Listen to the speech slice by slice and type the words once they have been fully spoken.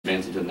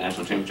advancing to the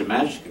national championship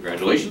match.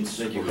 Congratulations.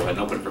 Thank you. We'll go ahead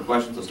and open it for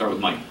questions. Let's start with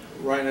Mike.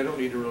 Ryan, I don't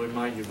need to really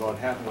remind you about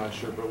happened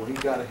last year, but when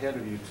he got ahead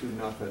of you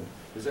 2-0,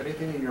 is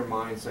anything in your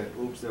mind saying,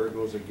 oops, there it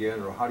goes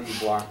again, or how do you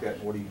block that,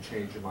 and what do you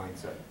change your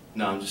mindset?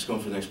 No, I'm just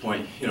going for the next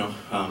point. You know,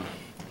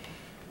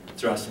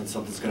 it's wrestling,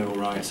 something's going to go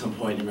wrong at some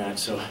point in your match,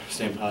 so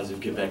staying positive,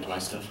 get back to my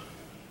stuff.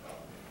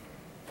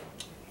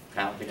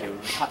 Kyle, thank you.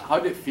 How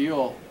did it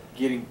feel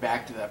getting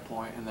back to that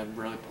point and then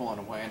really pulling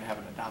away and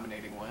having a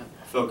dominating win?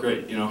 Felt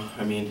great, you know.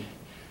 I mean,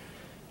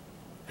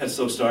 had a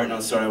slow start, not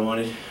the start I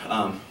wanted,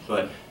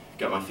 but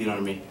got my feet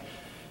under me,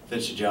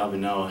 finished the job,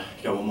 and now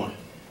got one more.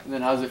 And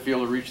then how does it feel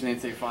to reach the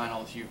NCAA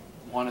finals? You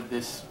wanted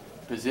this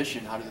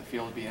position. How does it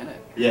feel to be in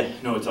it? Yeah,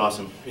 no, it's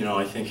awesome. You know,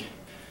 I think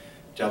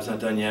job's not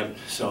done yet,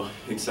 so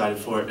excited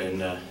for it, and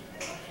gonna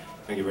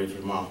get ready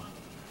for tomorrow.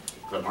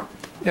 Go ahead, Mark.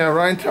 Yeah,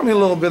 Ryan, tell me a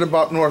little bit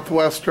about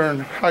Northwestern,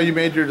 how you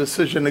made your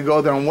decision to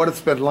go there, and what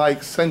it's been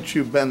like since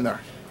you've been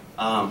there.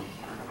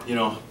 You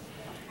know,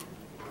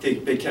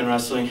 Big Ten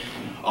wrestling,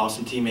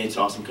 awesome teammates,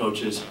 awesome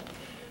coaches,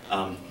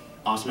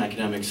 awesome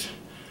academics,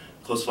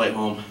 close flight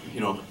home.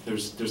 You know,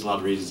 there's a lot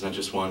of reasons, not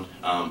just one,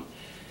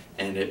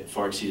 and it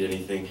far exceeded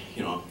anything.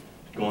 You know,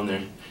 going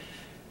there,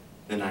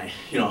 then I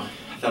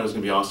thought it was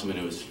gonna be awesome, and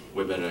it was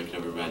way better than I could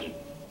ever imagine.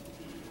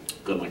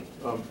 Good, Mike.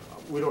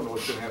 We don't know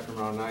what's going to happen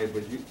around tonight,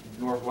 but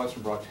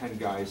Northwestern brought 10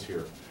 guys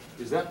here.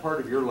 Is that part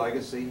of your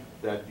legacy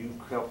that you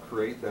helped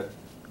create, that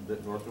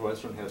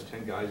Northwestern has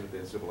 10 guys at the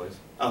NCAAs?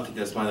 I don't think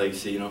that's my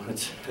legacy. You know,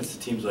 that's the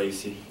team's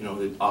legacy. You know,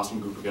 the awesome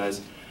group of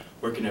guys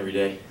working every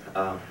day,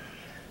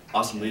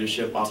 awesome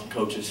leadership, awesome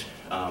coaches.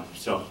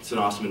 So it's an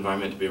awesome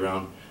environment to be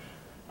around.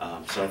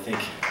 So I think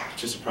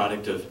it's just a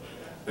product of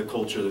the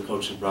culture the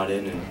coach has brought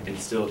in and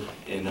instilled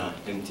in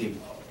the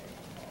team.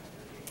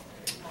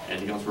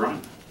 Anything else for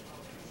Ryan?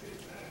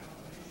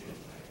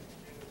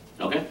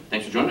 Okay,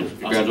 thanks for joining us.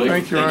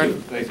 Congratulations. Thank you,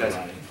 Ryan. Thanks,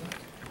 Ryan.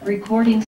 Recording